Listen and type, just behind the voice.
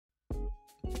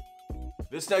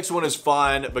This next one is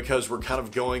fun because we're kind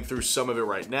of going through some of it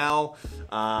right now,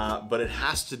 but it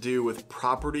has to do with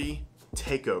property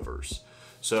takeovers.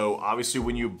 So obviously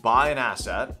when you buy an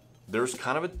asset, there's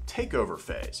kind of a takeover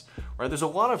phase, right? There's a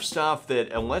lot of stuff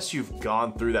that unless you've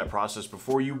gone through that process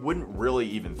before, you wouldn't really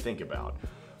even think about.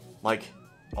 Like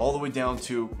all the way down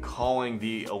to calling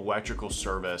the electrical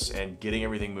service and getting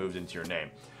everything moved into your name.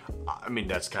 I mean,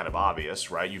 that's kind of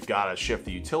obvious, right? You've got to shift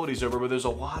the utilities over, but there's a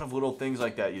lot of little things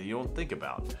like that you don't think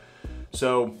about.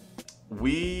 So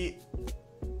we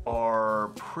are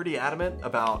pretty adamant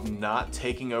about not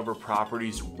taking over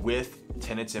properties with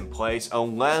tenants in place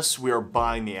unless we are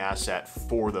buying the asset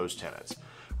for those tenants,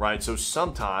 right? So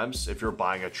sometimes if you're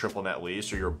buying a triple net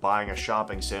lease or you're buying a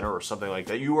shopping center or something like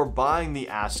that, you are buying the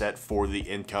asset for the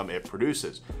income it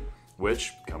produces,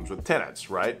 which comes with tenants,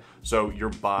 right? So you're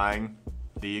buying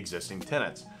the existing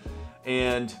tenants.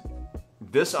 And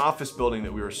this office building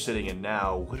that we were sitting in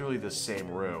now, literally the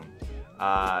same room,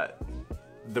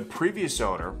 the previous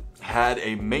owner had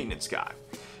a maintenance guy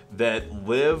that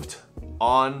lived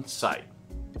on site,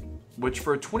 which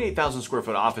for a 28,000 square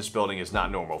foot office building is not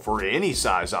normal. For any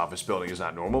size office building is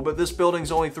not normal, but this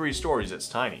building's only 3 stories, it's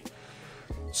tiny.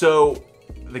 So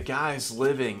the guy's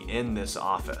living in this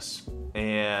office.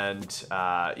 And,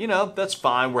 you know, that's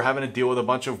fine. We're having to deal with a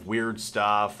bunch of weird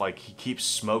stuff. Like he keeps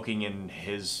smoking in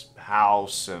his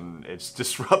house and it's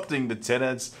disrupting the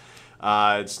tenants.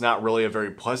 It's not really a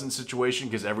very pleasant situation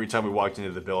because every time we walked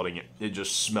into the building, it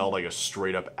just smelled like a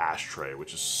straight up ashtray,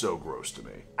 which is so gross to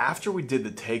me. After we did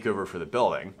the takeover for the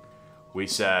building, we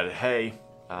said, hey,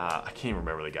 I can't even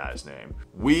remember the guy's name.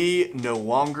 We no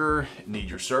longer need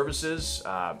your services.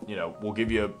 You know, we'll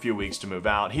give you a few weeks to move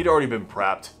out. He'd already been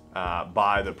prepped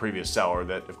by the previous seller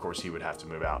that of course he would have to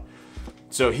move out.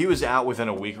 So he was out within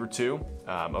a week or two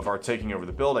of our taking over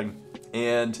the building,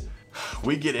 and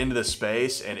we get into the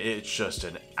space and it's just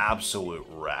an absolute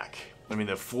wreck. I mean,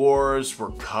 the floors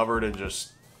were covered in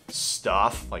just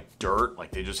stuff like dirt,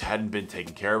 like they just hadn't been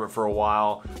taking care of it for a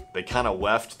while. They kind of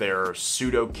left their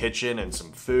pseudo kitchen and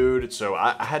some food. So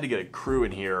I had to get a crew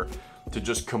in here to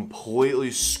just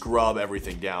completely scrub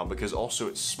everything down because also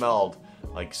it smelled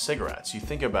like cigarettes. You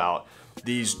think about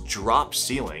these drop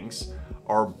ceilings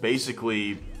are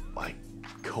basically like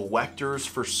collectors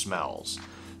for smells.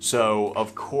 So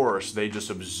of course they just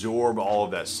absorb all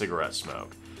of that cigarette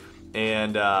smoke.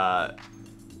 And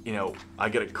you know, I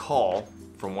get a call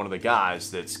from one of the guys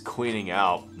that's cleaning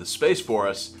out the space for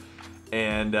us,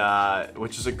 and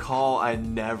which is a call I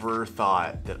never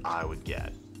thought that I would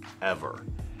get, ever.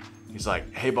 He's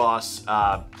like, hey boss,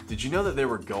 did you know that they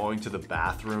were going to the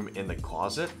bathroom in the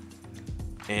closet?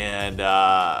 And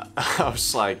I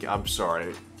was like, I'm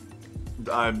sorry,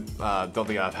 I don't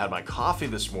think I've had my coffee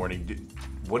this morning.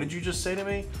 What did you just say to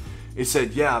me? He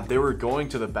said, yeah, they were going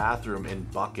to the bathroom in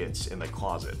buckets in the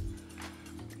closet.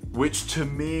 Which to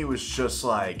me was just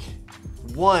like,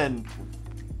 1,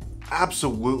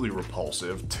 absolutely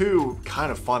repulsive. 2,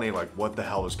 kind of funny, like what the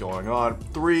hell is going on?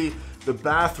 3, the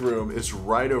bathroom is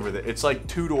right over there. It's like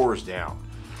 2 doors down.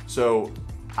 So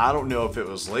I don't know if it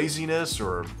was laziness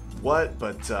or what,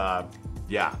 but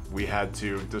yeah, we had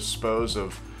to dispose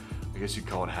of, I guess you'd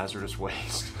call it hazardous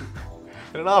waste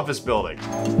in an office building.